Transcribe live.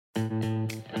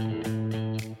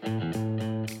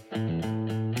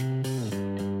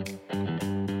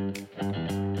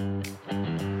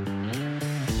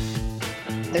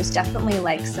There's definitely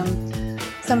like some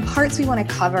parts we want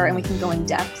to cover and we can go in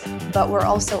depth, but we're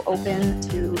also open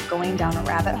to going down a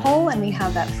rabbit hole, and we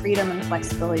have that freedom and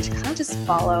flexibility to kind of just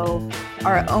follow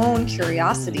our own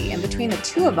curiosity. And between the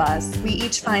two of us, we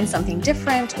each find something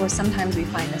different, or sometimes we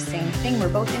find the same thing we're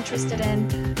both interested in.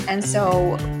 And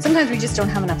so sometimes we just don't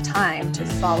have enough time to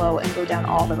follow and go down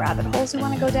all the rabbit holes we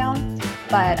want to go down.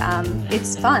 But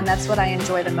it's fun. That's what I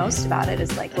enjoy the most about it,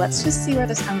 is like, let's just see where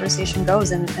this conversation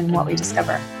goes and what we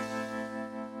discover.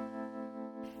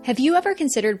 Have you ever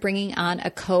considered bringing on a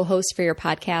co-host for your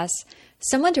podcast?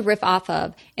 Someone to riff off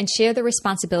of and share the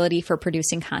responsibility for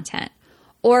producing content,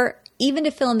 or even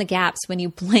to fill in the gaps when you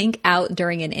blank out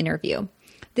during an interview.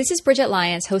 This is Bridget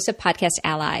Lyons, host of Podcast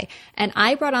Ally, and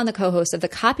I brought on the co-host of the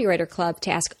Copywriter Club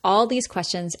to ask all these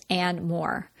questions and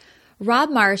more. Rob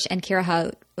Marsh and Kira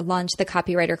Hug launched the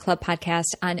Copywriter Club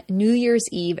podcast on New Year's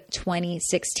Eve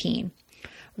 2016.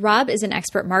 Rob is an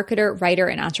expert marketer, writer,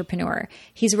 and entrepreneur.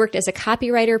 He's worked as a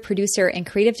copywriter, producer, and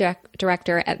creative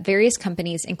director at various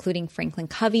companies, including Franklin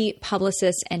Covey,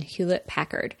 Publicis, and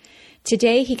Hewlett-Packard.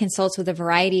 Today, he consults with a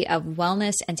variety of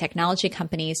wellness and technology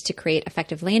companies to create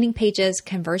effective landing pages,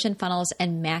 conversion funnels,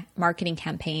 and marketing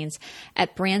campaigns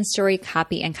at Brand Story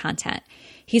Copy and Content.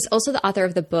 He's also the author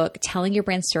of the book, Telling Your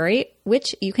Brand Story,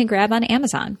 which you can grab on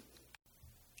Amazon.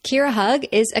 Kira Hug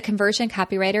is a conversion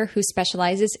copywriter who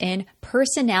specializes in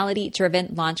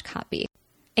personality-driven launch copy.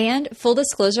 And full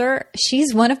disclosure,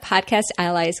 she's one of Podcast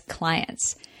Ally's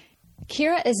clients.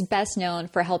 Kira is best known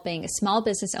for helping small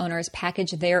business owners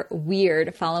package their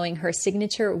weird following her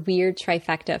signature weird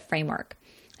trifecta framework.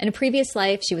 In a previous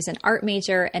life, she was an art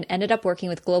major and ended up working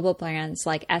with global brands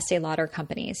like Estee Lauder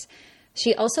companies.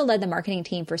 She also led the marketing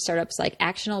team for startups like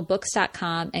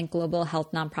ActionableBooks.com and global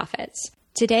health nonprofits.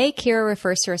 Today, Kira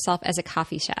refers to herself as a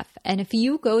coffee chef. And if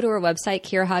you go to her website,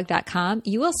 kirahug.com,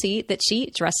 you will see that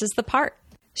she dresses the part.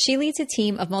 She leads a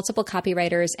team of multiple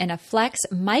copywriters and a flex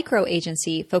micro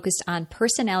agency focused on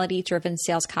personality-driven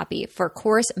sales copy for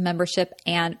course, membership,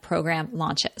 and program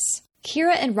launches.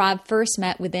 Kira and Rob first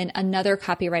met within another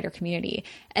copywriter community,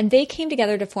 and they came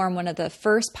together to form one of the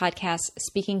first podcasts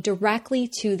speaking directly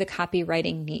to the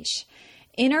copywriting niche.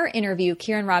 In our interview,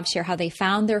 Kira and Rob share how they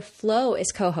found their flow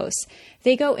as co-hosts.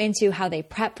 They go into how they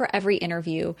prep for every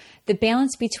interview, the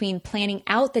balance between planning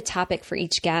out the topic for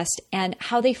each guest, and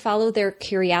how they follow their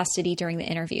curiosity during the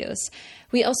interviews.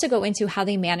 We also go into how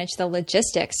they manage the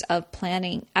logistics of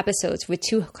planning episodes with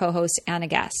two co-hosts and a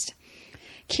guest.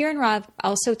 Kira and Rob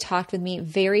also talked with me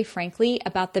very frankly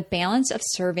about the balance of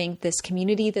serving this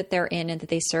community that they're in and that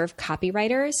they serve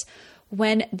copywriters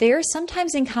when they're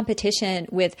sometimes in competition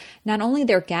with not only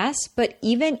their guests, but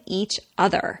even each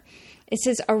other. This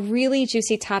is a really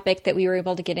juicy topic that we were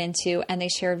able to get into, and they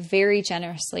shared very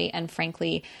generously and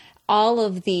frankly all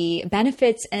of the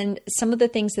benefits and some of the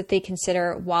things that they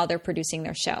consider while they're producing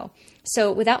their show.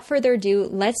 So without further ado,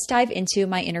 let's dive into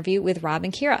my interview with Rob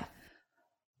and Kira.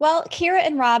 Well, Kira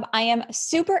and Rob, I am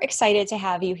super excited to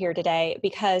have you here today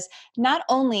because not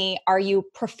only are you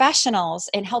professionals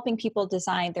in helping people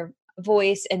design their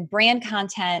voice and brand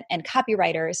content and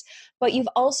copywriters, but you've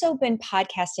also been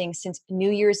podcasting since New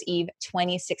Year's Eve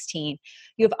 2016.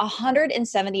 You have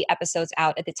 170 episodes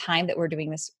out at the time that we're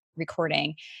doing this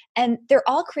recording, and they're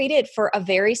all created for a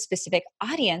very specific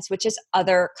audience, which is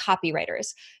other copywriters.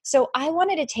 So I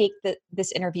wanted to take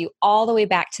this interview all the way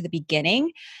back to the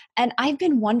beginning, and I've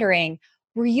been wondering,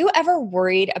 were you ever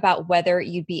worried about whether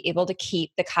you'd be able to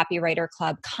keep the Copywriter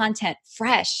Club content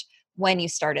fresh when you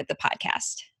started the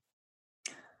podcast?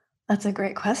 That's a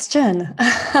great question.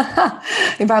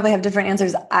 You probably have different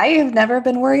answers. I have never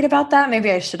been worried about that.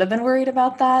 Maybe I should have been worried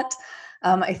about that.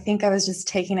 I think I was just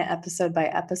taking it episode by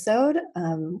episode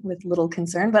with little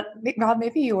concern. But Rob,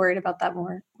 maybe you worried about that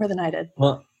more than I did.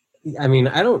 Well, I mean,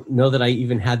 I don't know that I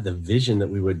even had the vision that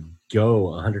we would go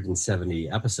 170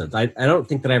 episodes. I don't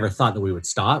think that I ever thought that we would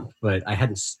stop, but I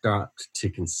hadn't stopped to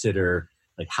consider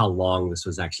like how long this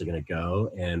was actually going to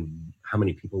go and how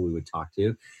many people we would talk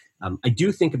to. I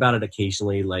do think about it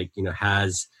occasionally, like,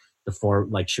 has the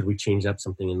form, like, should we change up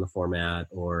something in the format,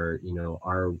 or,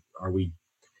 are we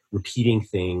repeating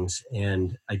things?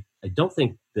 And I don't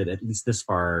think that at least this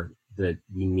far that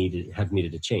we have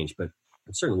needed to change, but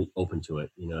I'm certainly open to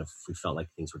it, if we felt like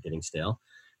things were getting stale.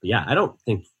 But yeah, I don't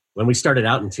think when we started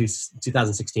out in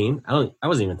 2016, I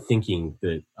wasn't even thinking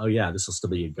that, oh yeah, this will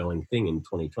still be a going thing in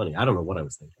 2020. I don't know what I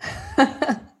was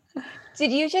thinking.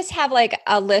 Did you just have like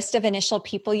a list of initial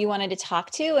people you wanted to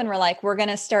talk to and we're like, we're going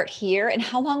to start here? And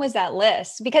how long was that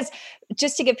list? Because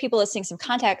just to give people listening some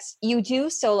context, you do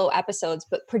solo episodes,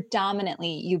 but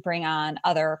predominantly you bring on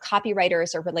other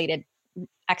copywriters or related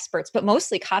experts, but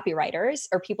mostly copywriters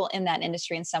or people in that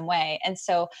industry in some way. And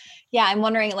so, yeah, I'm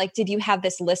wondering, like, did you have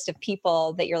this list of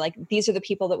people that you're like, these are the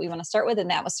people that we want to start with? And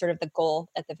that was sort of the goal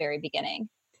at the very beginning.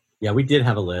 Yeah, we did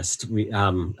have a list.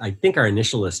 I think our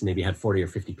initial list maybe had 40 or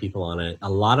 50 people on it. A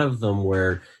lot of them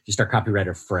were just our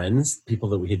copywriter friends, people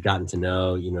that we had gotten to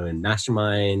know, in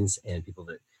masterminds, and people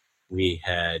that we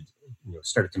had,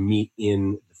 started to meet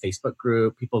in the Facebook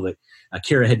group, people that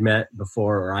Kira had met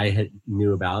before or I had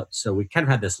knew about. So we kind of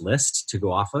had this list to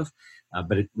go off of,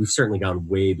 but we've certainly gone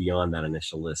way beyond that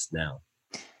initial list now.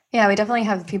 Yeah, we definitely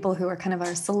have people who are kind of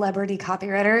our celebrity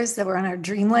copywriters that were on our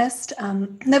dream list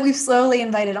that we've slowly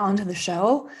invited onto the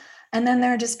show. And then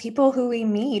there are just people who we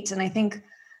meet. And I think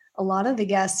a lot of the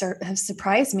guests have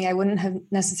surprised me. I wouldn't have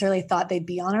necessarily thought they'd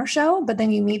be on our show, but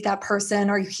then you meet that person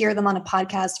or you hear them on a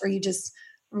podcast or you just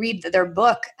read their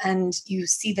book and you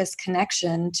see this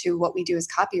connection to what we do as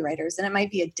copywriters. And it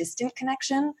might be a distant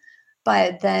connection,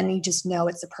 but then you just know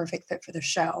it's a perfect fit for the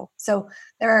show. So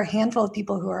there are a handful of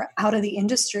people who are out of the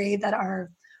industry that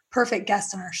are perfect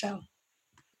guests on our show.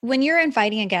 When you're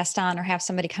inviting a guest on or have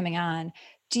somebody coming on,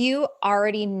 do you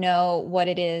already know what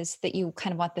it is that you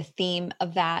kind of want the theme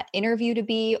of that interview to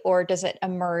be, or does it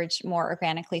emerge more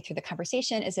organically through the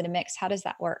conversation? Is it a mix? How does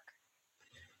that work?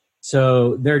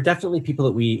 So there are definitely people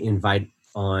that we invite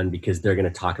on because they're going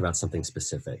to talk about something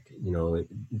specific.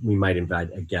 We might invite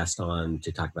a guest on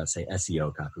to talk about, say,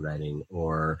 SEO copywriting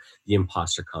or the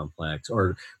imposter complex.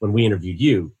 Or when we interviewed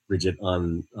you, Bridget,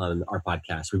 on our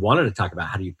podcast, we wanted to talk about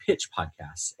how do you pitch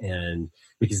podcasts, and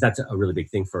because that's a really big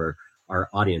thing for our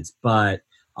audience. But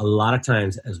a lot of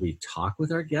times as we talk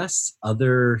with our guests,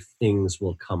 other things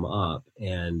will come up,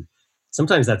 and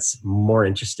sometimes that's more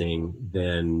interesting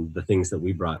than the things that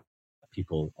we brought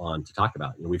people on to talk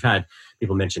about. We've had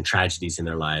people mention tragedies in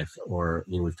their life, or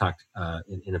we've talked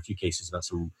in a few cases about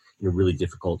some really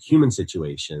difficult human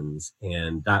situations,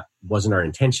 and that wasn't our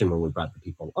intention when we brought the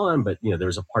people on. But there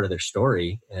was a part of their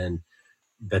story, and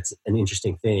that's an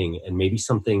interesting thing, and maybe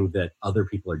something that other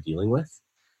people are dealing with.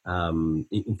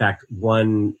 In fact,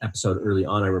 one episode early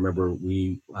on, I remember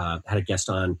we had a guest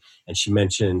on, and she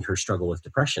mentioned her struggle with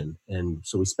depression, and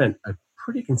so we spent a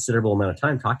pretty considerable amount of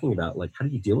time talking about, like, how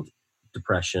do you deal with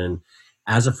depression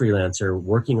as a freelancer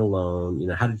working alone?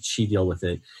 How did she deal with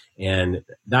it? And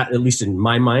that, at least in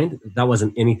my mind, that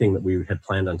wasn't anything that we had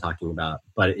planned on talking about,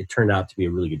 but it turned out to be a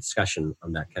really good discussion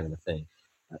on that kind of a thing.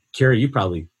 Kira, you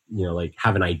probably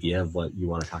have an idea of what you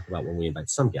want to talk about when we invite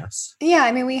some guests. Yeah,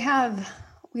 I mean,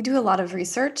 we do a lot of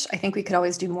research. I think we could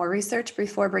always do more research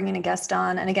before bringing a guest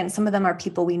on. And again, some of them are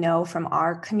people we know from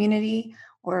our community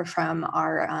or from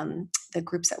our the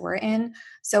groups that we're in.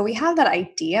 So we have that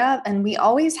idea, and we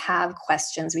always have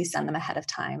questions we send them ahead of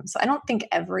time. So I don't think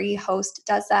every host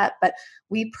does that, but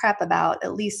we prep about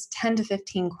at least 10 to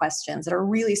 15 questions that are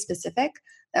really specific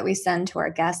that we send to our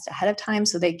guests ahead of time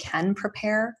so they can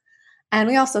prepare. And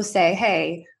we also say,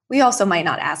 hey, we also might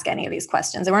not ask any of these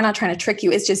questions, and we're not trying to trick you.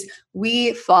 It's just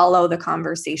we follow the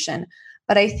conversation.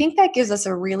 But I think that gives us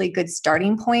a really good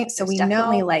starting point. So we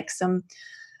definitely like some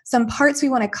parts we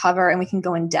want to cover, and we can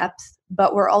go in depth,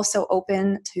 but we're also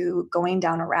open to going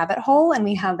down a rabbit hole, and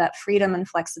we have that freedom and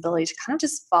flexibility to kind of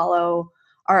just follow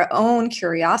our own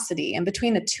curiosity. And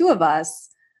between the two of us,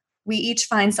 we each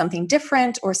find something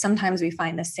different, or sometimes we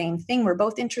find the same thing we're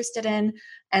both interested in.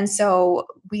 And so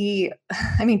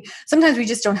sometimes we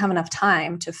just don't have enough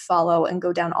time to follow and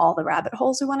go down all the rabbit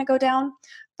holes we want to go down.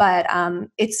 But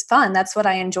it's fun. That's what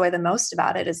I enjoy the most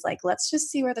about it, is like, let's just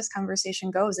see where this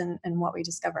conversation goes and what we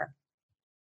discover.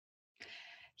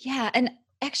 Yeah. And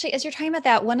actually, as you're talking about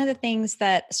that, one of the things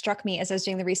that struck me as I was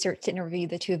doing the research to interview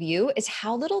the two of you is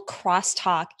how little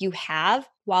crosstalk you have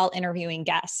while interviewing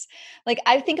guests. Like,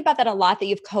 I think about that a lot, that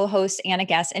you have co-hosts and a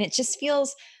guest, and it just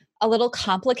feels a little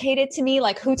complicated to me,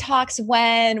 like who talks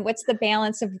when, what's the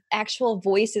balance of actual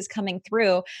voices coming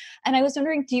through. And I was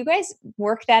wondering, do you guys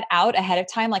work that out ahead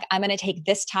of time? Like, I'm going to take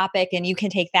this topic and you can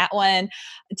take that one.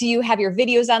 Do you have your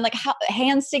videos on, like, how,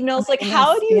 hand signals? Like,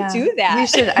 how do you do that? We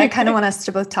should. I kind of want us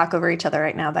to both talk over each other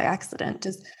right now by accident.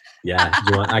 Just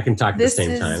I can talk at the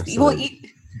same time. So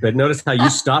but notice how you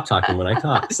stop talking when I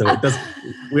talk. So it doesn't.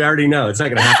 We already know it's not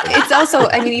going to happen. It's also,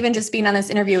 even just being on this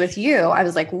interview with you, I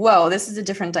was like, whoa, this is a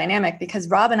different dynamic, because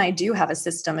Rob and I do have a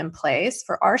system in place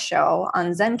for our show on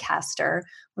Zencastr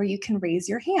where you can raise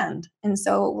your hand. And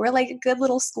so we're like good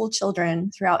little school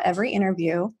children throughout every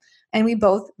interview. And we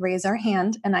both raise our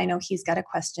hand, and I know he's got a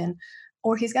question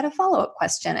or he's got a follow-up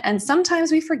question. And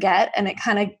sometimes we forget, and it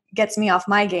kind of gets me off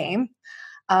my game.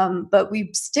 But we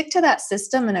stick to that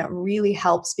system, and it really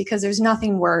helps, because there's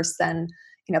nothing worse than,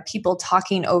 people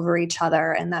talking over each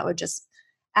other, and that would just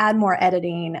add more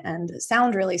editing and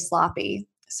sound really sloppy.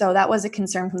 So that was a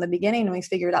concern from the beginning, and we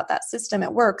figured out that system,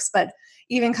 it works. But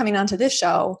even coming onto this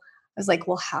show, I was like,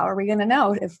 well, how are we going to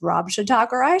know if Rob should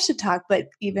talk or I should talk? But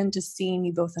even just seeing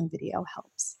you both on video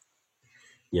helps.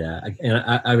 Yeah, and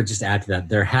I would just add to that,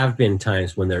 there have been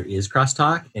times when there is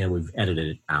crosstalk and we've edited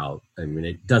it out. I mean,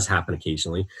 it does happen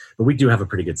occasionally, but we do have a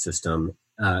pretty good system.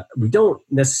 We don't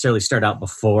necessarily start out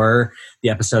before the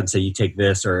episode and say, you take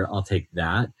this or I'll take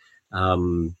that.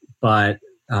 But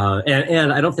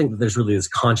I don't think that there's really this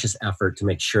conscious effort to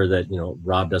make sure that,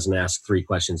 Rob doesn't ask 3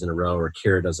 questions in a row or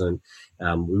Kira doesn't.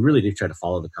 We really do try to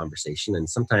follow the conversation. And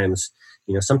sometimes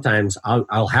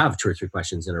I'll have 2 or 3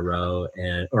 questions in a row,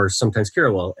 or sometimes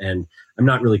Kira will. And I'm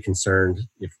not really concerned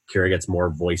if Kira gets more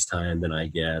voice time than I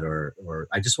get, or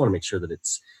I just want to make sure that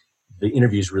the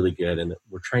interview is really good and that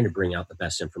we're trying to bring out the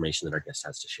best information that our guest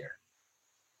has to share.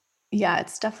 Yeah,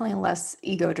 it's definitely less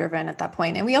ego driven at that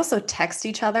point. And we also text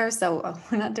each other. So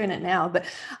we're not doing it now, but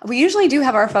we usually do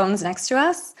have our phones next to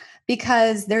us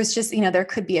because there's just, there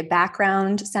could be a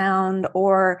background sound,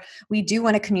 or we do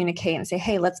want to communicate and say,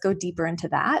 hey, let's go deeper into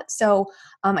that. So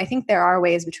I think there are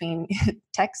ways between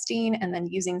texting and then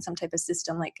using some type of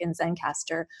system like in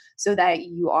Zencastr so that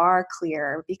you are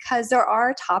clear, because there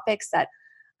are topics that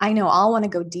I know I'll want to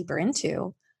go deeper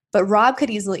into. But Rob could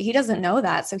he doesn't know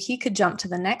that. So he could jump to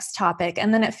the next topic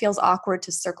and then it feels awkward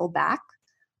to circle back,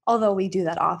 although we do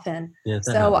that often. Yeah,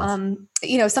 so,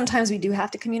 sometimes we do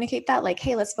have to communicate that, like,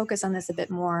 hey, let's focus on this a bit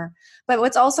more. But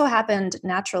what's also happened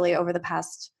naturally over the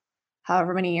past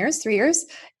however many years, 3 years,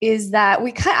 is that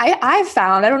I've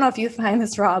found, I don't know if you find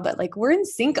this, Rob, but like we're in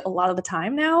sync a lot of the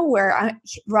time now where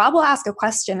Rob will ask a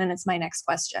question and it's my next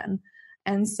question.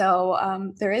 And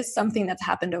so there is something that's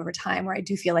happened over time where I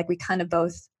do feel like we kind of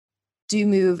both do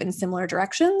move in similar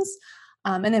directions.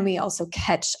 And then we also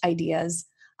catch ideas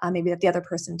maybe that the other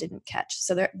person didn't catch.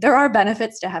 So there are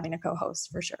benefits to having a co-host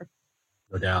for sure.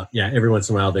 No doubt. Yeah. Every once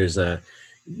in a while there's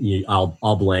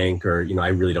I'll blank, or, I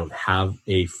really don't have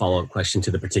a follow-up question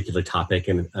to the particular topic.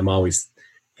 And I'm always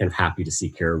kind of happy to see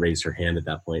Kara raise her hand at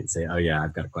that point and say, oh yeah,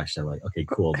 I've got a question. I'm like, okay,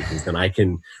 cool. Because then I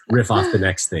can riff off the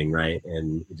next thing. Right.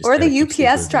 And or the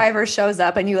UPS driver shows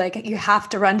up and you have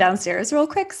to run downstairs real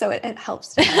quick. So it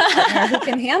helps to have a partner who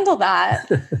can handle that.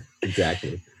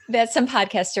 Exactly. That's some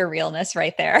podcaster realness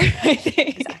right there. I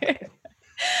think. Exactly.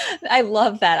 I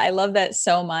love that. I love that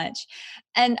so much.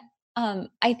 And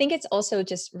I think it's also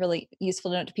just really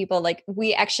useful to note to people, like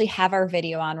we actually have our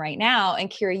video on right now, and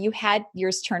Kira, you had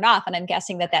yours turned off, and I'm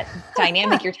guessing that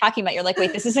dynamic you're talking about, you're like,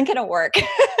 wait, this isn't going to work.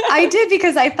 I did,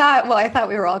 because I thought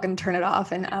we were all going to turn it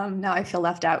off, and now I feel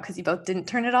left out because you both didn't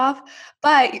turn it off.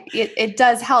 But it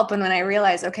does help, and when I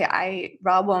realize, okay,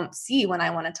 Rob won't see when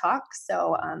I want to talk,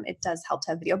 so it does help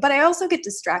to have video. But I also get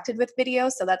distracted with video,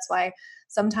 so that's why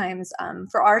sometimes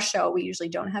for our show we usually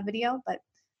don't have video, but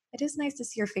it is nice to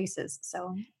see your faces.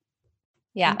 So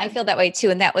yeah, I feel that way too.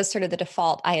 And that was sort of the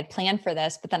default. I had planned for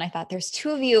this, but then I thought there's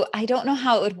 2 of you. I don't know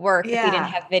how it would work if we didn't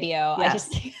have video. Yes. I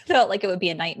just felt like it would be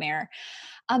a nightmare.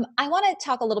 I want to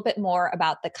talk a little bit more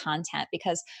about the content,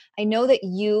 because I know that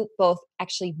you both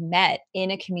actually met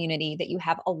in a community that you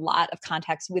have a lot of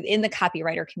contacts within the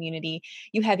copywriter community.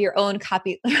 You have your own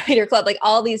copywriter club, like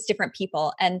all these different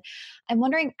people. And I'm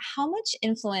wondering, how much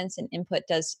influence and input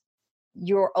does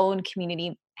your own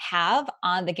community have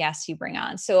on the guests you bring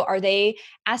on? So are they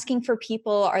asking for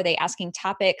people? Are they asking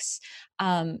topics?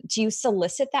 Do you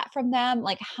solicit that from them?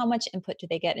 Like, how much input do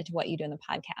they get into what you do in the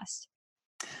podcast?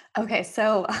 Okay,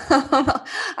 so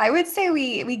I would say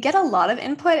we get a lot of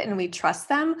input and we trust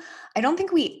them. I don't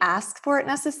think we ask for it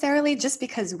necessarily, just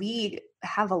because we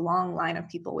have a long lineup of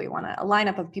people we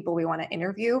want to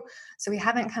interview. So we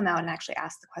haven't come out and actually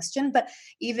asked the question. But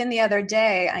even the other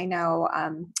day, I know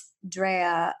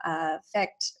Drea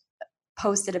Ficht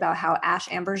posted about how Ash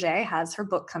Amberger has her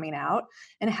book coming out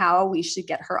and how we should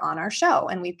get her on our show.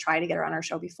 And we've tried to get her on our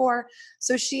show before.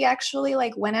 So she actually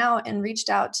went out and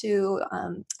reached out to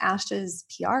Ash's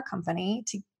PR company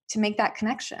to make that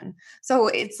connection. So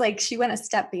it's like she went a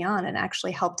step beyond and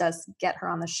actually helped us get her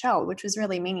on the show, which was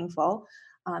really meaningful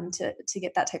to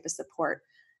get that type of support.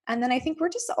 And then I think we're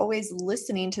just always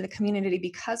listening to the community,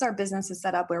 because our business is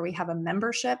set up where we have a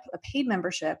membership, a paid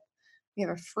membership. We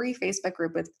have a free Facebook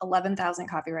group with 11,000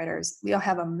 copywriters. We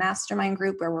have a mastermind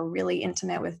group where we're really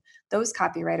intimate with those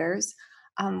copywriters.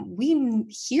 We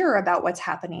hear about what's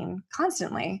happening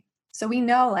constantly. So we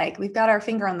know, we've got our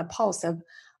finger on the pulse of,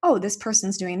 oh, this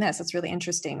person's doing this. That's really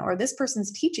interesting. Or this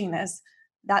person's teaching this.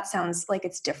 That sounds like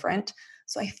it's different.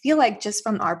 So I feel like just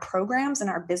from our programs and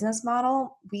our business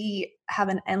model, we have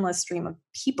an endless stream of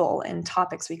people and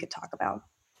topics we could talk about.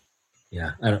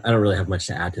 Yeah, I don't really have much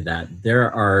to add to that. There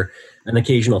are an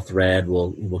occasional thread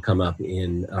will come up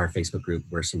in our Facebook group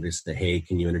where somebody says, "Hey,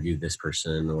 can you interview this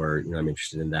person?" Or I'm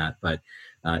interested in that. But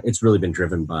it's really been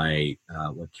driven by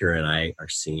what Kira and I are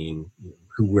seeing,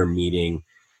 who we're meeting,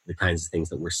 the kinds of things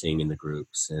that we're seeing in the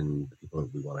groups, and the people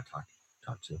that we want to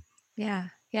talk to. Yeah.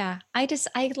 Yeah. I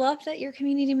love that your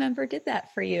community member did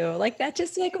that for you. Like that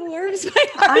just like warms my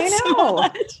heart. I know. So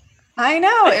much. I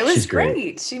know. It was She's great.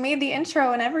 great. She made the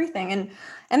intro and everything.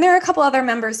 And there are a couple other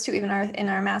members too, even in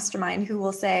our mastermind, who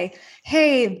will say,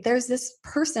 "Hey, there's this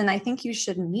person I think you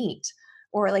should meet,"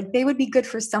 or like they would be good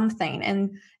for something.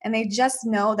 And they just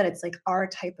know that it's like our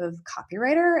type of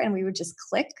copywriter, and we would just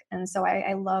click. And so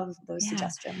I love those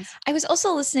suggestions. I was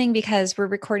also listening because we're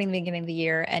recording the beginning of the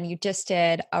year and you just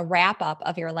did a wrap up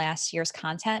of your last year's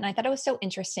content. And I thought it was so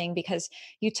interesting because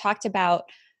you talked about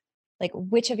like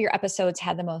which of your episodes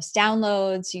had the most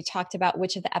downloads. You talked about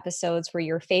which of the episodes were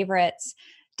your favorites.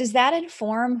 Does that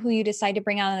inform who you decide to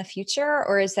bring on in the future?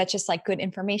 Or is that just like good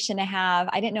information to have?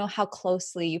 I didn't know how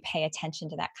closely you pay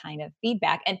attention to that kind of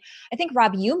feedback. And I think,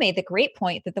 Rob, you made the great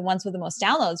point that the ones with the most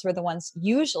downloads were the ones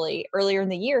usually earlier in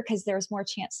the year because there's more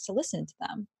chance to listen to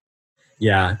them.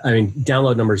 Yeah, I mean,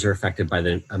 download numbers are affected by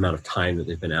the amount of time that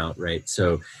they've been out, right?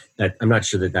 So that I'm not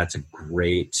sure that that's a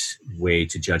great way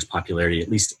to judge popularity, at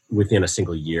least within a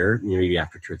single year. Maybe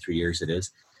after 2 or 3 years it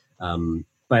is.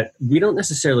 But we don't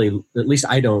necessarily, at least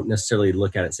I don't necessarily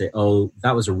look at it and say, "Oh,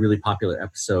 that was a really popular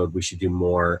episode. We should do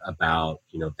more about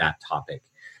that topic."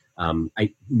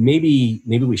 Maybe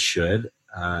we should.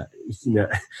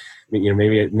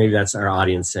 Maybe that's our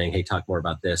audience saying, "Hey, talk more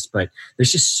about this." But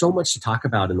there's just so much to talk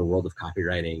about in the world of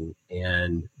copywriting,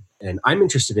 and I'm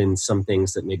interested in some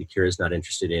things that maybe Kira's not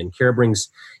interested in. Kira brings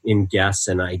in guests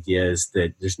and ideas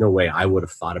that there's no way I would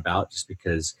have thought about, just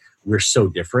because we're so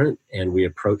different and we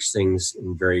approach things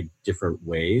in very different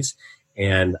ways.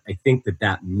 And I think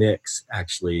that mix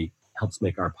actually helps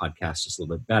make our podcast just a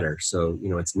little bit better. So,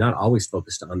 it's not always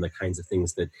focused on the kinds of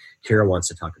things that Kira wants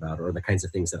to talk about or the kinds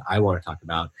of things that I want to talk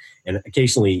about. And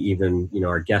occasionally even,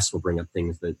 our guests will bring up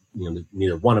things that,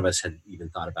 neither one of us had even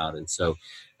thought about. And so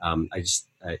I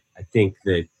think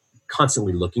that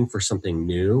constantly looking for something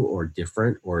new or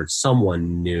different or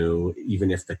someone new,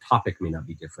 even if the topic may not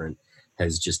be different,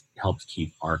 has just helped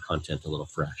keep our content a little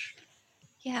fresh.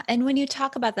 Yeah. And when you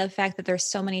talk about the fact that there's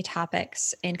so many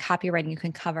topics in copywriting you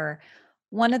can cover,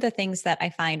 one of the things that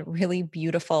I find really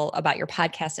beautiful about your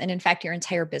podcast, and in fact, your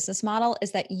entire business model,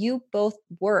 is that you both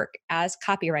work as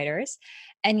copywriters,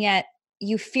 and yet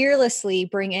you fearlessly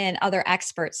bring in other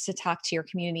experts to talk to your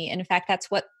community. And in fact,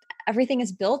 that's what everything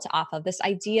is built off of, this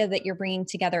idea that you're bringing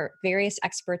together various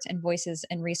experts and voices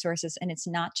and resources. And it's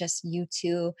not just you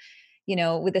two,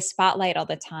 with the spotlight all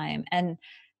the time. And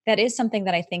that is something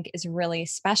that I think is really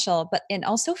special, and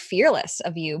also fearless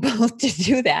of you both to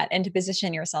do that and to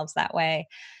position yourselves that way.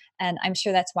 And I'm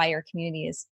sure that's why your community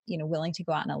is, willing to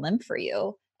go out on a limb for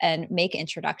you and make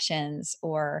introductions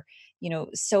or,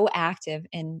 so active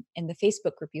in the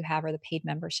Facebook group you have or the paid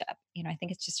membership. I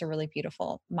think it's just a really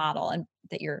beautiful model and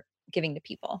that you're giving to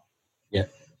people. Yeah.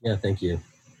 Yeah. Thank you.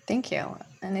 Thank you.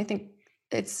 And I think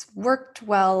it's worked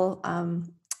well.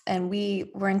 And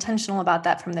we were intentional about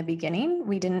that from the beginning.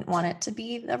 We didn't want it to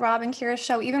be the Rob and Kira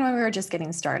show, even when we were just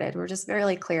getting started. We're just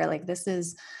very clear, like this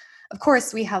is, of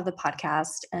course, we have the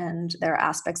podcast and there are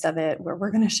aspects of it where we're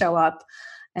going to show up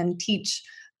and teach,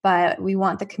 but we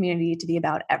want the community to be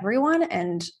about everyone.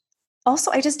 And also,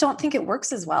 I just don't think it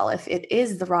works as well if it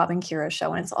is the Rob and Kira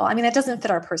show and it's all, that doesn't fit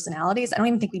our personalities. I don't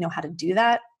even think we know how to do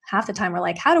that. Half the time we're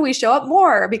like, how do we show up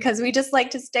more? Because we just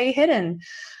like to stay hidden.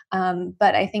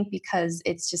 But I think because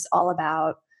it's just all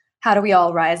about how do we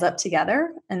all rise up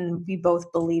together, and we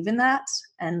both believe in that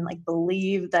and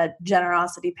believe that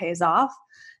generosity pays off,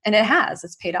 and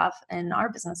it's paid off in our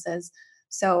businesses.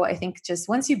 So I think just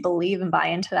once you believe and buy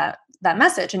into that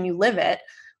message and you live it,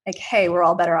 hey, we're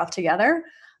all better off together.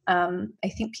 I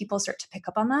think people start to pick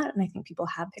up on that, and I think people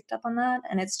have picked up on that,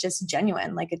 and it's just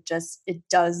genuine. It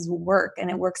does work, and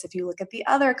it works. If you look at the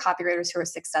other copywriters who are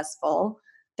successful,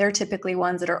 they're typically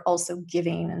ones that are also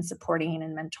giving and supporting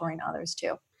and mentoring others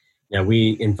too. Yeah,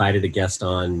 we invited a guest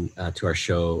on to our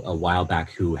show a while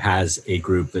back who has a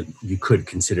group that you could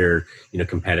consider,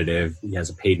 competitive. He has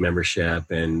a paid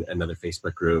membership and another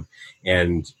Facebook group.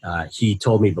 And he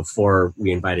told me before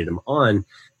we invited him on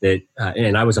that,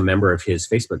 and I was a member of his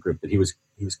Facebook group, that he was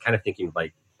kind of thinking of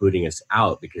booting us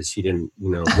out because he didn't,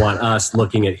 want us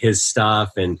looking at his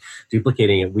stuff and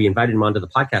duplicating it. We invited him onto the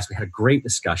podcast. We had a great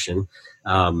discussion.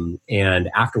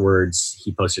 And afterwards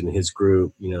he posted in his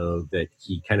group, that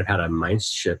he kind of had a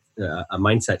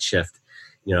mindset shift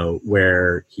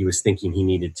where he was thinking he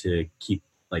needed to keep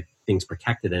like things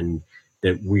protected, and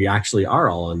that we actually are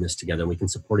all in this together. We can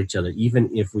support each other,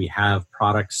 even if we have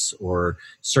products or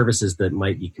services that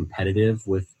might be competitive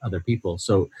with other people.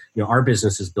 So, our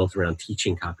business is built around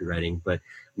teaching copywriting, but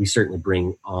we certainly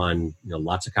bring on,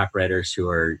 lots of copywriters who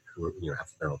are have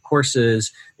their own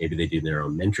courses. Maybe they do their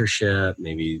own mentorship.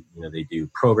 Maybe, they do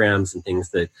programs and things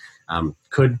that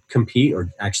could compete or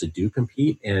actually do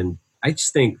compete. And I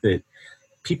just think that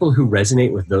people who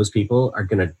resonate with those people are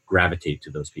going to gravitate to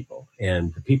those people.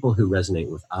 And the people who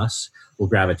resonate with us will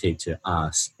gravitate to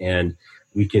us. And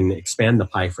we can expand the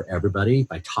pie for everybody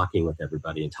by talking with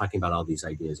everybody and talking about all these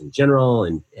ideas in general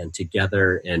and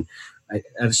together. And I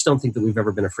just don't think that we've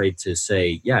ever been afraid to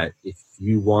say, yeah, if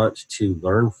you want to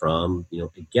learn from,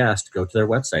 a guest, go to their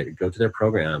website or go to their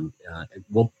program.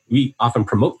 We often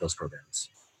promote those programs.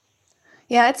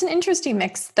 Yeah, it's an interesting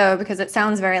mix though, because it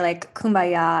sounds very like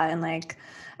kumbaya and like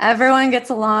everyone gets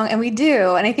along, and we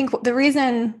do. And I think the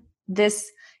reason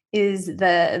this is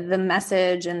the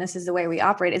message and this is the way we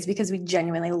operate is because we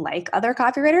genuinely like other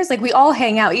copywriters. Like we all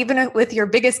hang out, even with your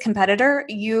biggest competitor,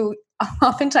 you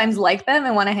oftentimes like them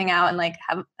and want to hang out and like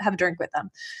have a drink with them.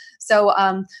 So,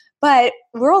 but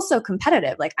we're also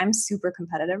competitive. Like I'm super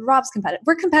competitive. Rob's competitive.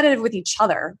 We're competitive with each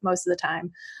other most of the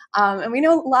time. And we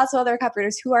know lots of other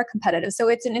copywriters who are competitive. So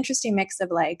it's an interesting mix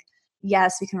of like,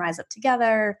 yes, we can rise up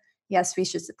together. Yes, we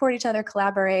should support each other,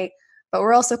 collaborate, but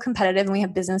we're also competitive and we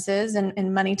have businesses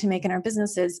and money to make in our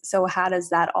businesses. So how does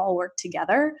that all work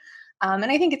together? And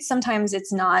I think sometimes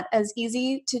it's not as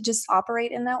easy to just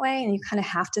operate in that way. And you kind of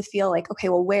have to feel like, okay,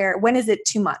 well, when is it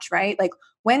too much, right? Like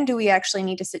when do we actually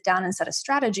need to sit down and set a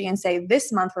strategy and say,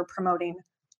 this month we're promoting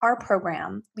our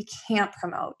program. We can't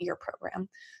promote your program.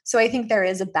 So I think there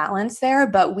is a balance there,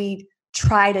 but we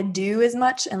try to do as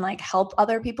much and like help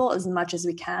other people as much as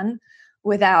we can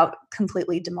without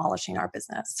completely demolishing our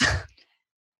business.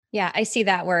 Yeah, I see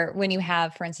that where when you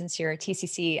have, for instance, your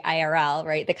TCC IRL,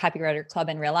 right, the Copywriter Club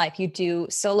in real life, you do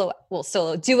solo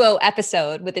duo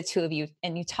episode with the two of you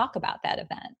and you talk about that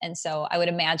event. And so I would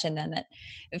imagine then that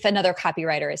if another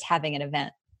copywriter is having an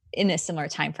event in a similar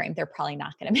time frame, they're probably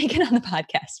not going to make it on the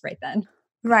podcast right then.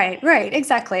 Right,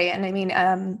 exactly. And I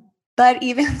mean, but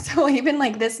even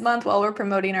like this month while we're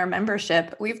promoting our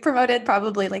membership, we've promoted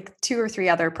probably like 2 or 3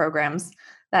 other programs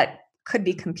that could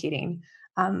be competing.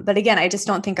 But again, I just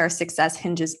don't think our success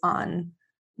hinges on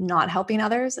not helping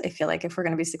others. I feel like if we're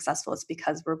going to be successful, it's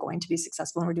because we're going to be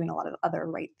successful and we're doing a lot of other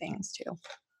right things too.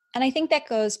 And I think that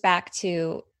goes back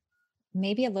to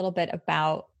maybe a little bit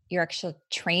about your actual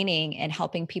training and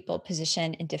helping people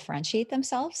position and differentiate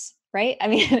themselves, right? I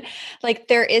mean, like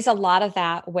there is a lot of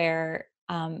that where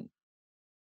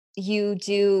you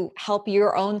do help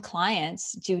your own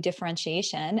clients do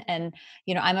differentiation. And,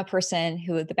 I'm a person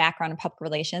who with the background in public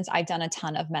relations, I've done a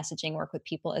ton of messaging work with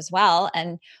people as well.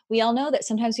 And we all know that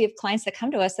sometimes we have clients that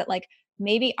come to us that like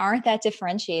maybe aren't that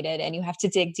differentiated and you have to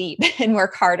dig deep and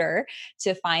work harder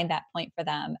to find that point for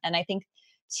them. And I think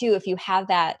too, if you have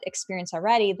that experience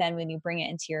already, then when you bring it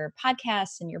into your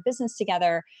podcast and your business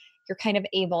together, you're kind of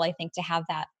able, I think, to have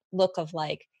that look of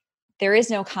like, there is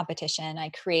no competition. I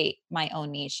create my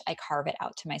own niche. I carve it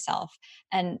out to myself.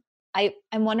 And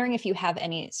I'm wondering if you have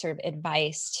any sort of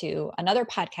advice to another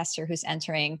podcaster who's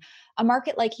entering a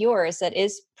market like yours that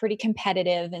is pretty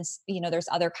competitive. And, there's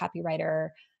other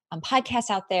copywriter podcasts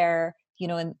out there,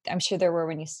 and I'm sure there were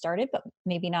when you started, but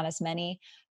maybe not as many.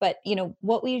 But,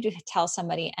 what would you tell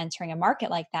somebody entering a market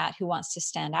like that who wants to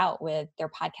stand out with their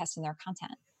podcast and their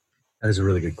content? That is a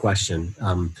really good question.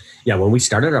 When we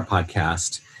started our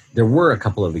podcast, there were a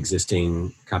couple of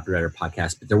existing copywriter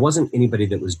podcasts, but there wasn't anybody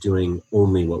that was doing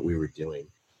only what we were doing.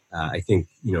 I think,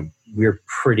 we're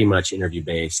pretty much interview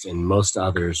based, and most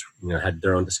others, had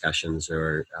their own discussions,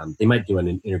 or they might do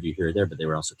an interview here or there, but they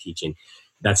were also teaching.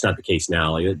 That's not the case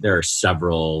now. There are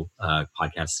several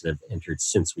podcasts that have entered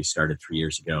since we started 3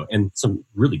 years ago, and some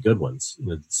really good ones.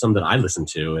 Some that I listen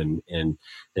to and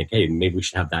think, hey, maybe we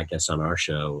should have that guest on our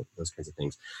show. Those kinds of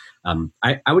things.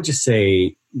 I would just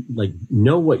say, like,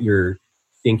 know what you're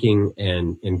thinking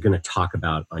and going to talk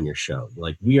about on your show.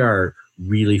 Like, we are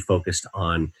really focused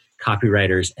on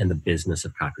copywriters and the business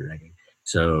of copywriting.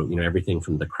 So, everything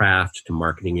from the craft to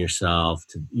marketing yourself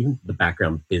to even the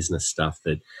background business stuff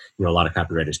that, a lot of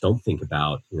copywriters don't think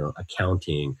about,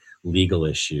 accounting, legal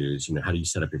issues, how do you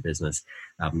set up your business?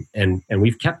 And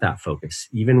we've kept that focus,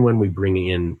 even when we bring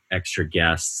in extra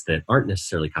guests that aren't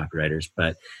necessarily copywriters,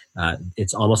 but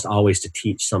it's almost always to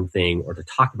teach something or to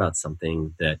talk about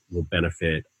something that will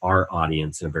benefit our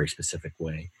audience in a very specific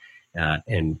way.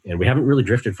 And we haven't really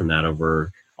drifted from that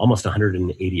over almost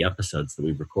 180 episodes that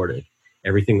we've recorded.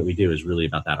 everything that we do is really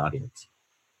about that audience.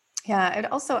 Yeah, I'd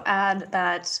also add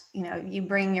that, you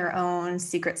bring your own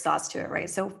secret sauce to it, right?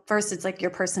 So first it's like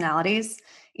your personalities.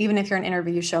 Even if you're an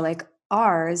interview show like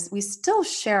ours, we still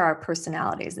share our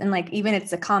personalities. And like, even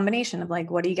it's a combination of like,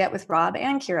 what do you get with Rob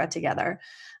and Kira together?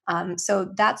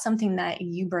 So that's something that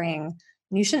you bring.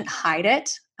 And you shouldn't hide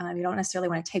it. You don't necessarily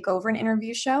want to take over an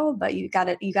interview show, but you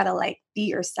gotta like be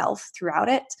yourself throughout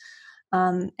it.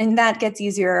 And that gets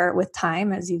easier with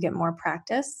time as you get more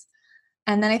practice.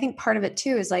 And then I think part of it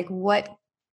too is like, what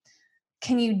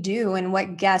can you do and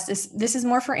what guests this is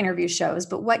more for interview shows,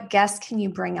 but what guests can you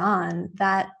bring on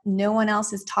that no one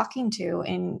else is talking to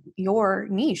in your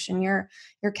niche, in your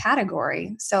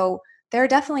category? So there are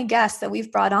definitely guests that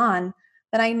we've brought on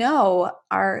that I know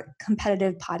our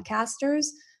competitive podcasters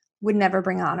would never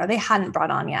bring on, or they hadn't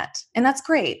brought on yet. And that's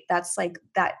great. That's like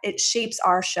that, it shapes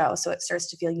our show so it starts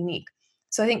to feel unique.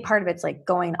 So I think part of it's like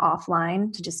going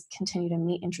offline to just continue to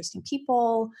meet interesting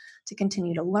people, to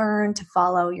continue to learn, to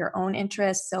follow your own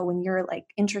interests. So when you're like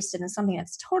interested in something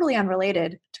that's totally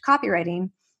unrelated to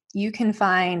copywriting, you can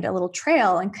find a little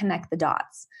trail and connect the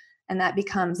dots. And it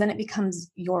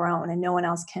becomes your own and no one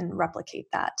else can replicate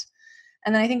that.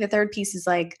 And then I think the third piece is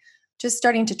like just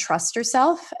starting to trust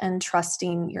yourself and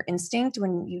trusting your instinct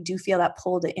when you do feel that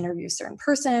pull to interview a certain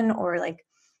person or like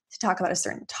to talk about a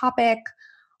certain topic,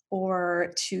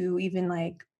 or to even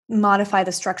like modify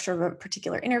the structure of a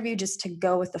particular interview just to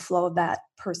go with the flow of that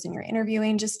person you're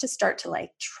interviewing, just to start to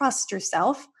like trust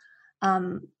yourself,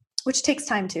 which takes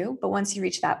time too. But once you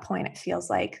reach that point, it feels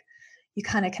like you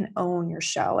kind of can own your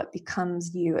show. It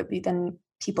becomes you. Then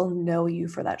people know you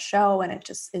for that show and it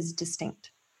just is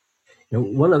distinct.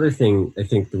 One other thing I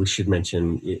think that we should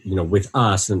mention, with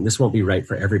us, and this won't be right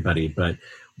for everybody, but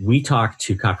we talk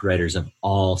to copywriters of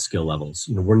all skill levels.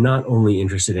 We're not only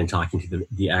interested in talking to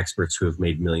the experts who have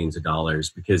made millions of dollars,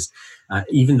 because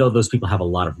even though those people have a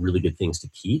lot of really good things to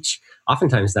teach,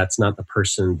 oftentimes that's not the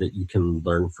person that you can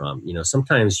learn from.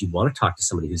 Sometimes you want to talk to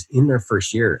somebody who's in their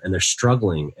first year and they're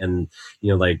struggling and,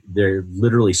 like they're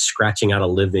literally scratching out a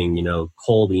living,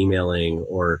 cold emailing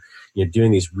or,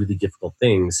 doing these really difficult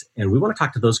things. And we want to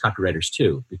talk to those copywriters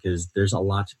too, because there's a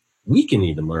lot we can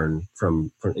even learn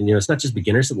from it's not just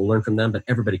beginners that will learn from them, but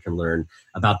everybody can learn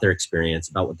about their experience,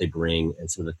 about what they bring and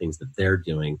some of the things that they're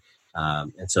doing.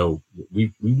 And so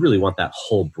we really want that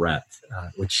whole breadth,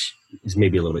 which is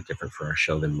maybe a little bit different for our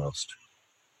show than most.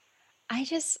 I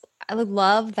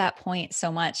love that point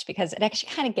so much, because it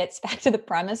actually kind of gets back to the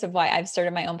premise of why I've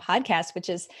started my own podcast, which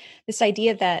is this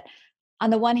idea that on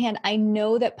the one hand, I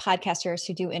know that podcasters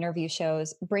who do interview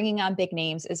shows, bringing on big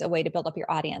names is a way to build up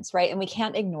your audience, right? And we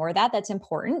can't ignore that. That's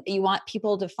important. You want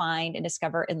people to find and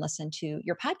discover and listen to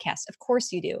your podcast. Of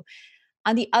course you do.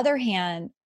 On the other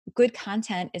hand, good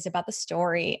content is about the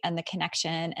story and the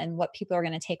connection and what people are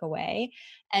going to take away.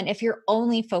 And if you're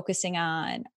only focusing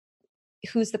on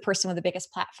who's the person with the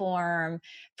biggest platform,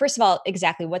 first of all,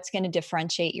 exactly what's going to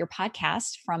differentiate your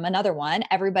podcast from another one?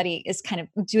 Everybody is kind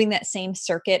of doing that same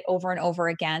circuit over and over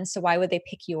again. So why would they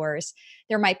pick yours?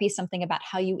 There might be something about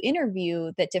how you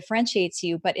interview that differentiates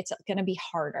you, but it's going to be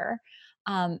harder.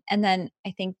 And then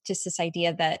I think just this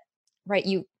idea that, right,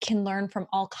 you can learn from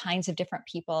all kinds of different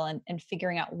people and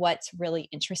figuring out what's really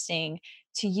interesting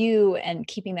to you and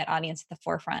keeping that audience at the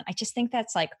forefront. I just think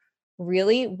that's like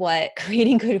really what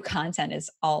creating good content is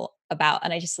all about.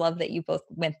 And I just love that you both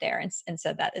went there and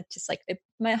said that. It's just like,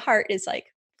 my heart is like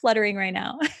fluttering right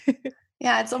now.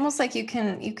 Yeah, it's almost like you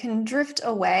can drift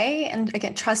away and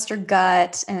again, trust your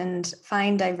gut and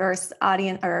find diverse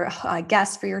audience or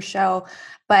guests for your show.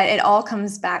 But it all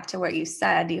comes back to what you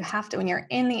said. You have to, when you're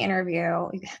in the interview,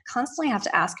 you constantly have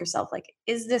to ask yourself, like,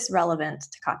 is this relevant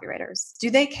to copywriters? Do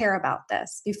they care about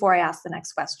this before I ask the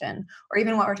next question? Or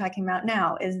even what we're talking about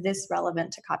now, is this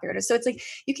relevant to copywriters? So it's like,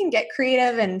 you can get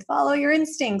creative and follow your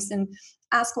instincts and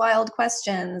ask wild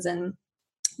questions and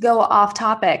go off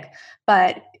topic,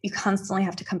 but you constantly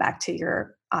have to come back to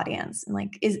your audience and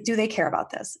like, do they care about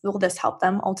this? Will this help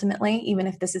them ultimately? Even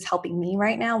if this is helping me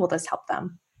right now, will this help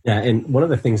them? Yeah, and one of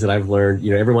the things that I've learned,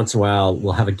 every once in a while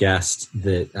we'll have a guest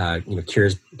that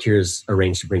Kira's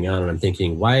arranged to bring on, and I'm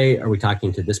thinking, why are we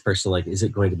talking to this person? Like, is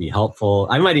it going to be helpful?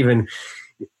 I might even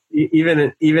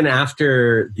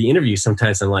after the interview,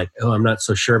 sometimes I'm like, oh, I'm not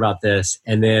so sure about this,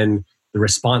 and then the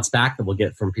response back that we'll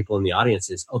get from people in the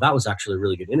audience is, oh, that was actually a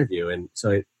really good interview. And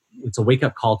so it's a wake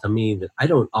up call to me that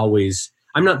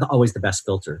I'm not always the best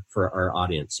filter for our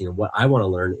audience. What I want to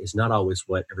learn is not always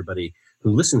what everybody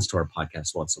who listens to our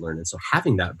podcast wants to learn. And so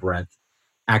having that breadth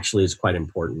actually is quite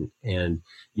important. And,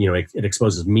 it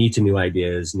exposes me to new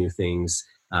ideas, new things.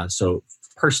 So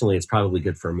personally, it's probably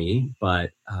good for me,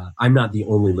 but I'm not the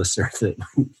only listener that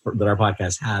our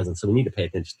podcast has. And so we need to pay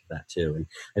attention to that too. And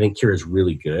I think Kira's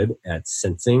really good at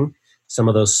sensing some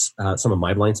of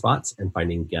my blind spots and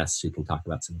finding guests who can talk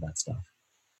about some of that stuff.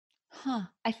 Huh.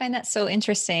 I find that so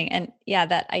interesting. And yeah,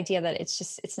 that idea that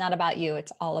it's not about you,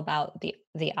 it's all about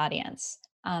the audience.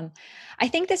 I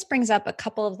think this brings up a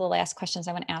couple of the last questions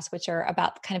I want to ask, which are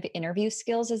about kind of interview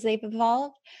skills as they've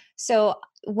evolved. So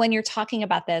when you're talking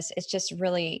about this, it's just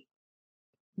really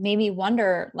made me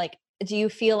wonder, like, do you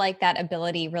feel like that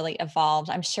ability really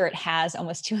evolved? I'm sure it has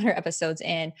almost 200 episodes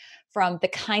in, from the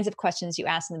kinds of questions you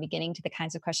asked in the beginning to the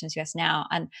kinds of questions you ask now.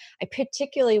 And I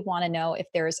particularly want to know if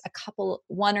there's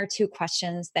one or two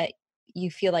questions that you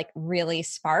feel like really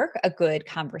spark a good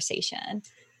conversation.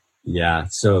 Yeah.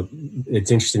 So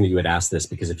it's interesting that you would ask this,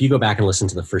 because if you go back and listen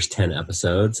to the first 10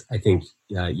 episodes, I think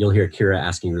you'll hear Kira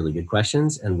asking really good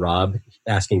questions and Rob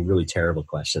asking really terrible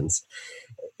questions.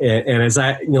 And as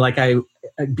I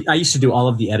used to do all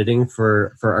of the editing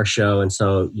for our show. And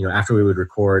so, after we would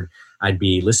record, I'd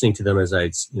be listening to them as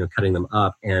I'd, cutting them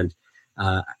up. And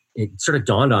it sort of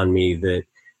dawned on me that,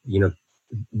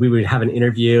 we would have an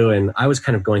interview and I was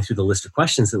kind of going through the list of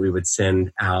questions that we would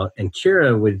send out, and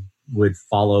Kira would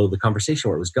follow the conversation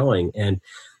where it was going. And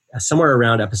somewhere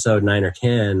around episode 9 or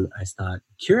 10, I thought,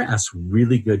 Kira asks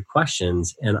really good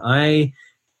questions. And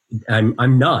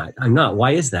I'm not.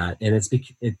 Why is that? And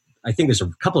I think there's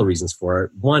a couple of reasons for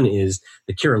it. One is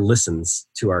that Kira listens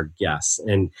to our guests.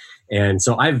 And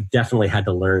so I've definitely had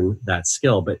to learn that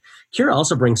skill. But Kira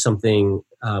also brings something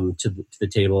to the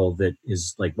table that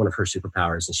is like one of her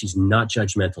superpowers. And she's not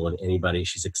judgmental of anybody.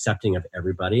 She's accepting of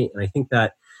everybody. And I think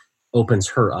that opens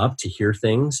her up to hear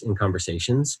things in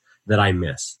conversations that I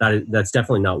miss. That's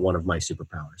definitely not one of my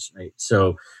superpowers, right?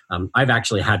 So I've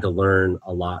actually had to learn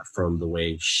a lot from the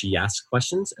way she asks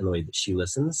questions and the way that she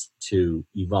listens to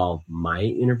evolve my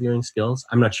interviewing skills.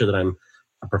 I'm not sure that I'm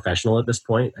a professional at this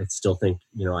point. I still think,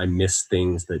 I miss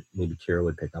things that maybe Kira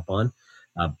would pick up on.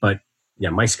 But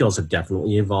yeah, my skills have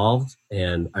definitely evolved.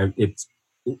 And it's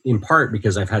in part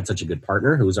because I've had such a good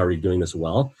partner who was already doing this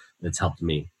well, that's helped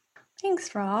me.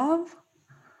 Thanks, Rob.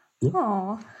 Yeah.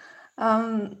 Oh,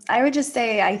 I would just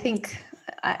say, I think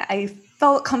I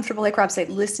felt comfortable, like Rob said,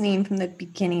 listening from the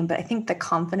beginning, but I think the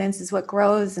confidence is what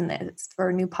grows. And it's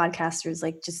for new podcasters,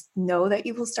 like, just know that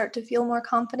you will start to feel more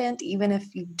confident, even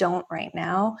if you don't right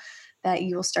now, that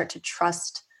you will start to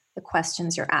trust the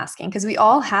questions you're asking. Because we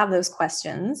all have those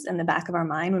questions in the back of our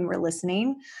mind when we're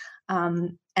listening.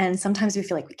 And sometimes we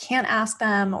feel like we can't ask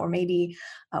them, or maybe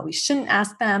we shouldn't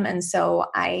ask them. And so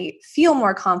I feel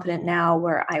more confident now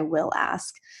where I will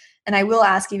ask. And I will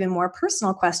ask even more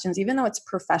personal questions, even though it's a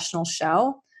professional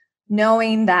show,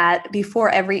 knowing that before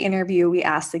every interview we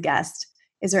ask the guest,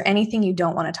 is there anything you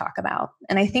don't want to talk about?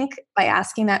 And I think by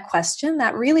asking that question,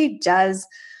 that really does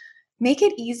make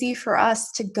it easy for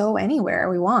us to go anywhere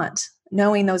we want,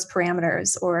 knowing those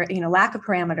parameters or, lack of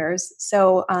parameters.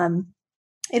 So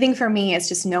I think for me, it's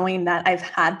just knowing that I've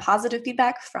had positive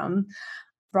feedback from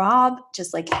Rob,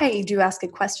 just like, hey, do ask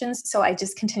good questions. So I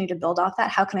just continue to build off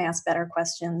that. How can I ask better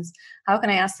questions? How can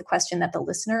I ask the question that the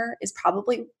listener is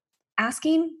probably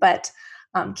asking, but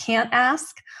can't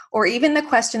ask? Or even the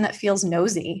question that feels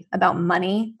nosy about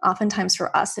money. Oftentimes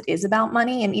for us, it is about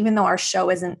money. And even though our show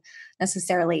isn't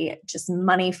necessarily just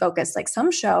money focused like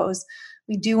some shows,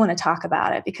 we do want to talk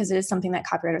about it because it is something that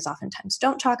copywriters oftentimes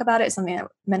don't talk about. It's something that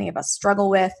many of us struggle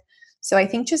with. So I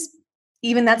think just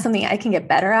even that's something I can get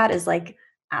better at, is like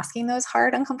asking those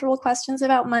hard, uncomfortable questions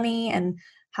about money and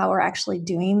how we're actually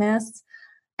doing this.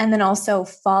 And then also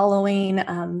following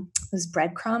those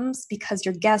breadcrumbs, because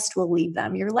your guest will leave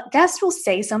them. Your guest will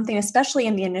say something, especially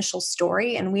in the initial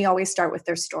story. And we always start with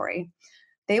their story.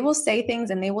 They will say things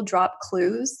and they will drop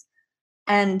clues.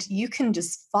 And you can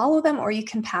just follow them, or you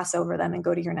can pass over them and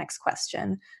go to your next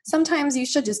question. Sometimes you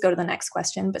should just go to the next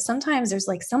question, but sometimes there's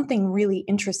like something really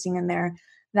interesting in there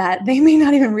that they may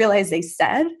not even realize they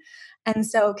said. And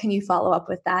so can you follow up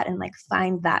with that and like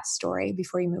find that story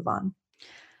before you move on?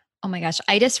 Oh my gosh,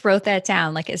 I just wrote that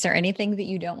down. Like, is there anything that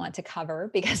you don't want to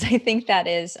cover? Because I think that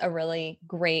is a really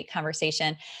great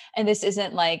conversation. And this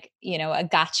isn't like, a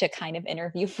gotcha kind of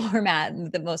interview format,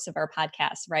 the most of our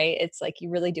podcasts, right? It's like, you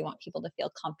really do want people to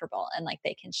feel comfortable and like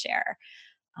they can share.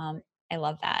 I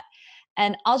love that.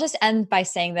 And I'll just end by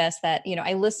saying this, that,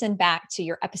 I listened back to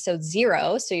your episode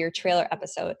 0, so your trailer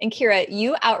episode. And Kira,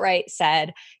 you outright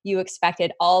said you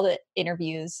expected all the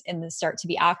interviews in the start to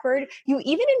be awkward. You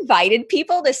even invited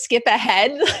people to skip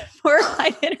ahead for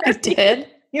an interview. I did.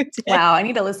 You did. Wow, I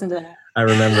need to listen to that. I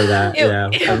remember that.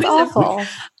 It was awful.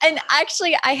 And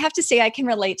actually, I have to say, I can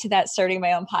relate to that starting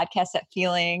my own podcast, that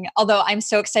feeling. Although I'm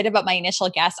so excited about my initial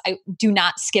guest, I do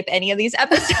not skip any of these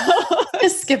episodes.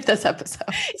 Just skip this episode.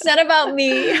 It's not about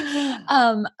me.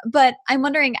 But I'm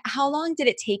wondering, how long did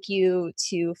it take you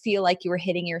to feel like you were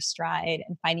hitting your stride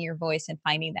and finding your voice and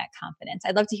finding that confidence?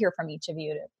 I'd love to hear from each of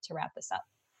you to wrap this up.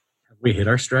 Have we hit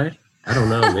our stride? I don't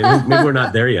know. Maybe we're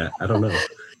not there yet. I don't know.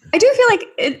 I do feel like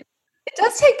it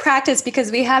does take practice,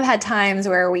 because we have had times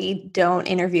where we don't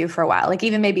interview for a while, like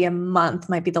even maybe a month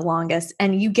might be the longest,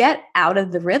 and you get out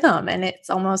of the rhythm, and it's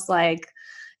almost like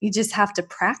you just have to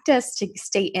practice to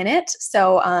stay in it.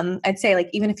 So I'd say, like,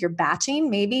 even if you're batching,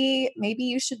 maybe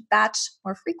you should batch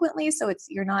more frequently, so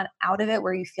you're not out of it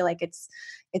where you feel like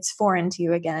it's foreign to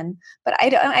you again. But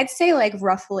I'd say, like,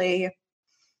 roughly,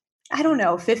 I don't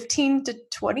know, 15 to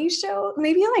 20 shows,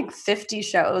 maybe like 50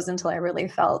 shows, until I really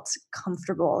felt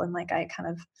comfortable and like I kind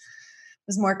of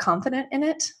was more confident in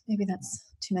it. Maybe that's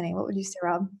too many. What would you say,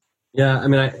 Rob? Yeah, I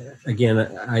mean,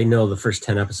 I know the first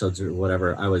 10 episodes or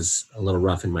whatever, I was a little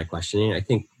rough in my questioning. I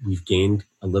think we've gained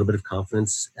a little bit of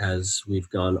confidence as we've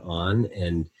gone on,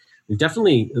 and we've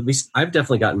definitely, at least I've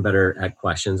definitely gotten better at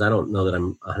questions. I don't know that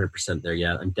I'm 100% there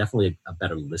yet. I'm definitely a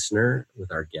better listener with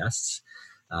our guests.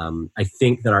 I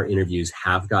think that our interviews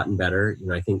have gotten better.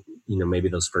 I think, maybe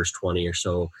those first 20 or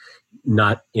so,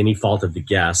 not any fault of the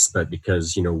guests, but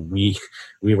because, we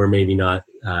were maybe not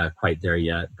quite there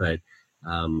yet. But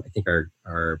I think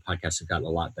our podcasts have gotten a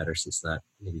lot better since that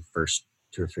maybe first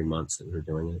 2 or 3 months that we were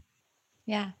doing it.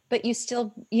 Yeah. But you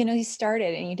still, you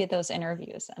started and you did those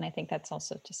interviews. And I think that's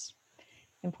also just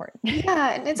important.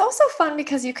 Yeah. And it's also fun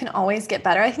because you can always get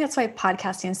better. I think that's why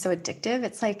podcasting is so addictive.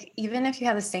 It's like, even if you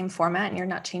have the same format and you're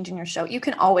not changing your show, you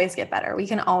can always get better. We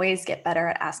can always get better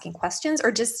at asking questions,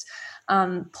 or just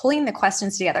pulling the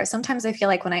questions together. Sometimes I feel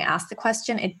like when I ask the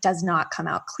question, it does not come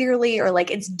out clearly, or like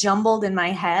it's jumbled in my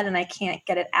head and I can't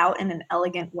get it out in an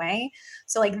elegant way.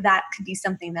 So like that could be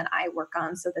something that I work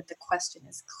on so that the question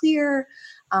is clear.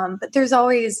 But there's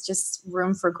always just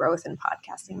room for growth in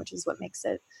podcasting, which is what makes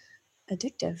it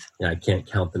addictive. Yeah, I can't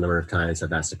count the number of times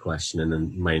I've asked a question and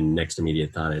then my next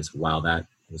immediate thought is, wow, that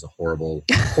was a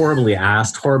horribly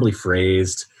asked, horribly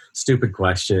phrased, stupid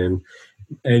question.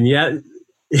 And yet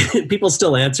people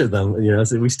still answer them,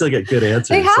 so we still get good answers.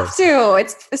 They have to.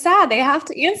 It's sad. They have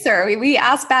to answer. We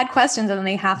ask bad questions and then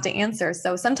they have to answer.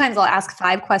 So sometimes I'll ask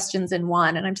 5 questions in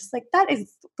one, and I'm just like, that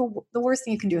is the worst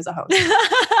thing you can do as a host.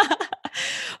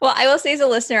 Well, I will say, as a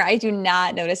listener, I do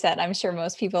not notice that. I'm sure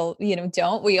most people,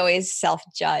 don't. We always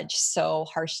self-judge so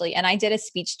harshly. And I did a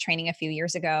speech training a few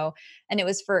years ago, and it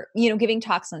was for, giving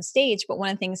talks on stage. But one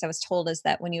of the things I was told is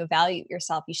that when you evaluate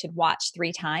yourself, you should watch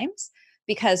 3 times,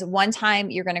 because one time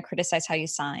you're going to criticize how you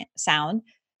sound.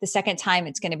 The second time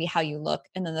it's going to be how you look.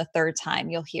 And then the third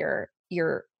time you'll hear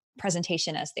your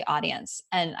presentation as the audience.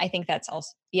 And I think that's also,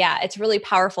 it's really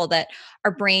powerful that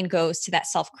our brain goes to that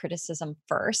self-criticism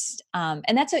first. And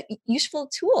that's a useful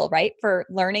tool, right, for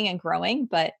learning and growing.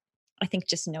 But I think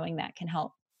just knowing that can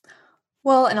help.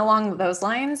 Well, and along those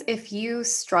lines, if you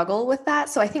struggle with that,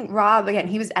 so I think Rob, again,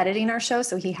 he was editing our show,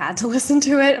 so he had to listen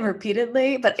to it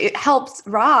repeatedly, but it helped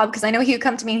Rob, because I know he would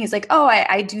come to me and he's like, oh,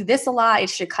 I do this a lot, I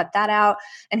should cut that out.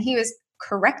 And he was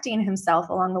correcting himself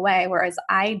along the way, whereas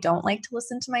I don't like to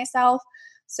listen to myself.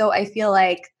 So I feel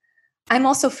like I'm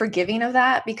also forgiving of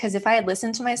that, because if I had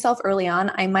listened to myself early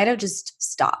on, I might have just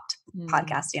stopped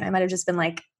podcasting. I might have just been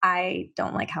like, I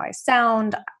don't like how I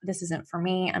sound. This isn't for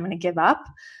me. I'm going to give up.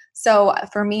 So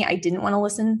for me, I didn't want to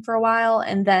listen for a while.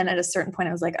 And then at a certain point,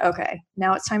 I was like, okay,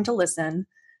 now it's time to listen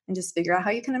and just figure out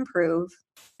how you can improve,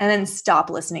 and then stop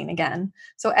listening again.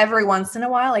 So every once in a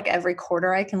while, like every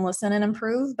quarter, I can listen and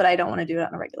improve, but I don't want to do it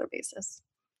on a regular basis.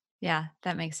 Yeah,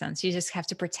 that makes sense. You just have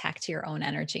to protect your own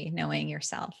energy, knowing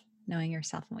yourself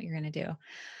and what you're going to do.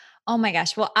 Oh my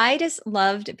gosh. Well, I just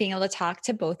loved being able to talk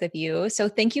to both of you. So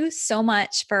thank you so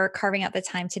much for carving out the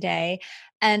time today.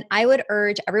 And I would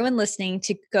urge everyone listening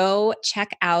to go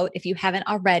check out, if you haven't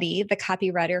already, the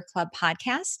Copywriter Club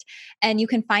podcast. And you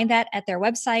can find that at their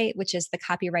website, which is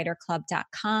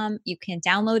thecopywriterclub.com. You can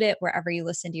download it wherever you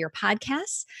listen to your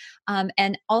podcasts.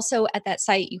 And also at that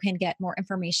site, you can get more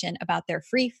information about their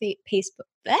free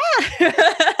Facebook.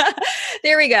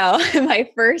 There we go. My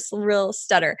first real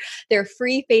stutter. Their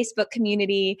free Facebook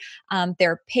community,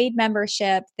 their paid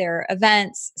membership, their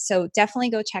events. So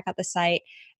definitely go check out the site.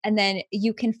 And then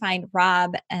you can find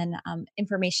Rob and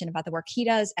information about the work he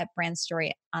does at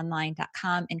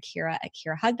brandstoryonline.com and Kira at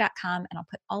kirahug.com. And I'll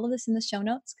put all of this in the show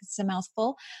notes because it's a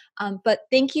mouthful. But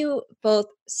thank you both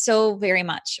so very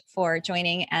much for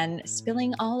joining and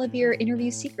spilling all of your interview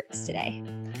secrets today.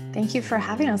 Thank you for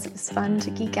having us. It was fun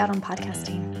to geek out on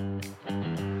podcasting.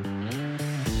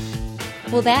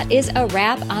 Well, that is a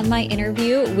wrap on my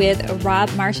interview with Rob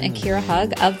Marsh and Kira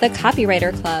Hug of the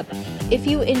Copywriter Club. If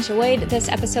you enjoyed this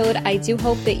episode, I do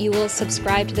hope that you will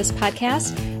subscribe to this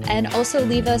podcast and also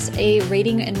leave us a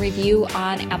rating and review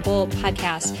on Apple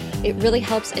Podcasts. It really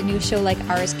helps a new show like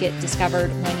ours get discovered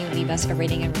when you leave us a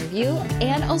rating and review,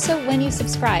 and also when you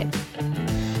subscribe.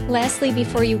 Lastly,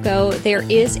 before you go, there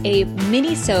is a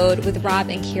mini-sode with Rob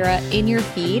and Kira in your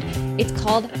feed. It's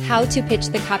called How to Pitch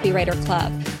the Copywriter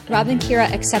Club. Rob and Kira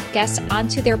accept guests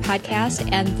onto their podcast,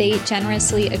 and they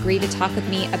generously agree to talk with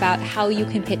me about how you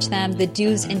can pitch them, the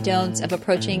do's and don'ts of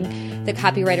approaching the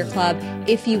Copywriter Club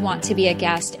if you want to be a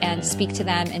guest and speak to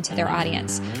them and to their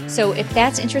audience. So if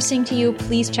that's interesting to you,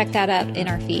 please check that out in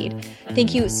our feed.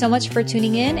 Thank you so much for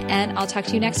tuning in, and I'll talk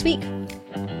to you next week.